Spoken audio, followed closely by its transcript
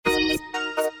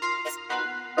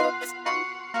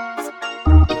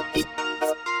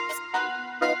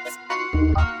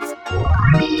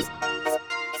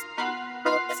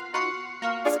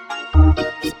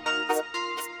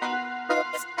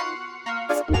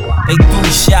They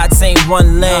 3 shots, ain't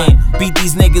 1 lane. Beat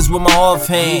these niggas with my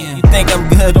offhand. You think I'm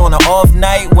good on an off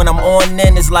night? When I'm on,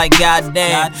 then it's like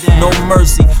goddamn. No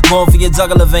mercy, going for your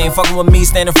jugular vein. Fucking with me,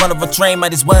 stand in front of a train,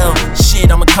 might as well.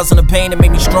 Shit, I'm accustomed to pain that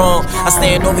make me strong. I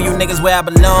stand over you niggas where I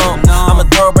belong. I'm a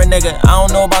thoroughbred nigga. I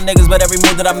don't know about niggas, but every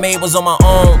move that I made was on my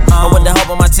own. I want the help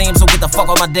on my team, so get the fuck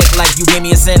on my dick like you gave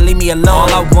me a cent, leave me alone. All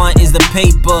I want is the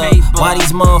paper. Why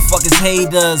these motherfuckers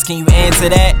haters? Can you answer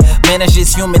that? Man, that's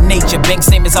just human nature. Bank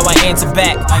statements how I answer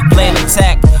back. Plan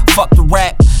attack, fuck the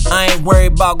rap. I ain't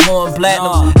worried about going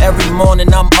platinum. Every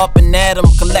morning I'm up and at 'em,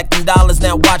 collecting dollars,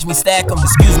 now watch me stack 'em.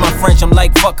 Excuse my French, I'm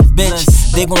like fuck a bitch.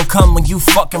 They gon' come when you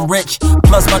fucking rich.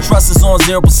 Plus my trust is on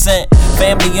 0%.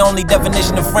 Family only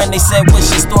definition of friend. They said what's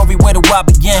your story, where do I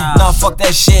begin? Nah, fuck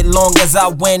that shit, long as I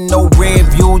win. No rear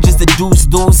view, just a deuce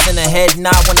in the head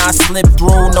nod when I slip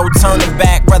through. No turning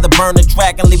back, rather burn the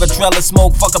track and leave a trail of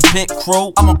smoke, fuck a pit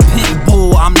crew. I'm a pit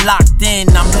bull, I'm locked in,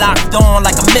 I'm locked on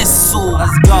like a missile.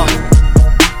 Let's go.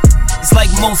 It's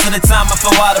like most of the time I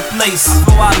feel out of place.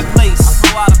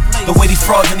 The way these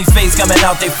frauds in these face coming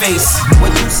out their face.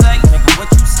 What you say? What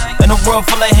you say? In a world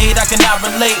full of hate, I cannot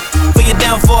relate. For your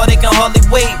downfall, they can hardly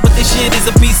wait. But this shit is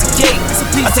a piece of cake.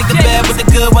 I take the bad with the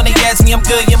good. When they ask me I'm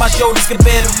good, yeah, my shoulders can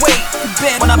bear the weight.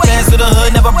 When I pass through the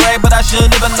hood, never brag, but I should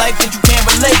live a life that you can't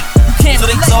relate. So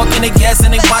they talking, they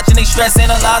guessing, they watching, they stress,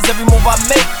 analyze every move I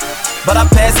make. But I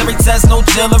pass every test, no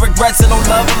chill or regrets, and no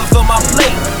love will fill my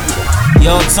plate.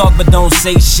 Y'all talk but don't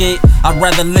say shit. I'd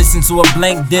rather listen to a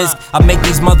blank disc. I make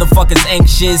these motherfuckers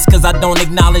anxious, cause I don't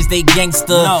acknowledge they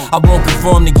gangster. I won't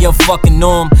conform to your fucking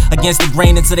norm. Against the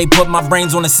grain until they put my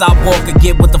brains on the sidewalk and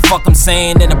get what the fuck I'm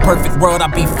saying. In a perfect world,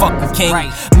 I'd be fucking king.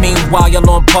 Meanwhile, y'all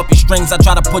on puppy strings. I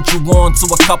try to put you on to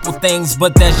a couple things,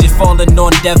 but that shit falling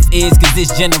on deaf ears. Cause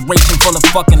this generation full of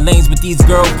fucking lanes with these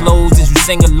girl clothes. As you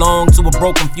sing along to a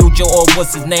broken future or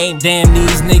what's his name. Damn,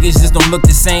 these niggas just don't look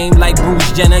the same. Like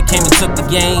Bruce Jenner came and took the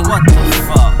game. What the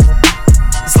fuck?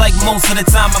 It's like most of the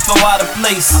time I feel out of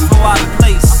place.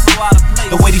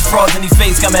 The way these frauds in these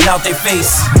face coming out their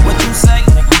face. What you say?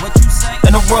 What you say?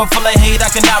 In a world full of hate,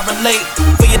 I cannot relate.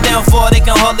 For your downfall, they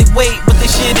can hardly wait. But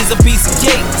this shit is a piece of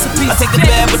cake. I take the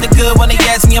bad with the good. When they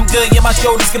ask me I'm good, yeah, my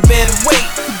shoulders can bear the weight.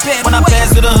 When I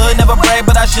pass through the hood, never brag,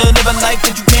 but I should live a life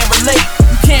that you can't relate.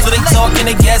 So they talking,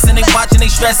 they guessing, they watching,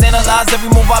 they stress, analyze every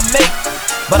move I make.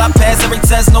 But I pass every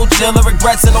test, no chill or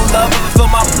regrets, and no love will fill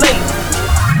my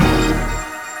plate.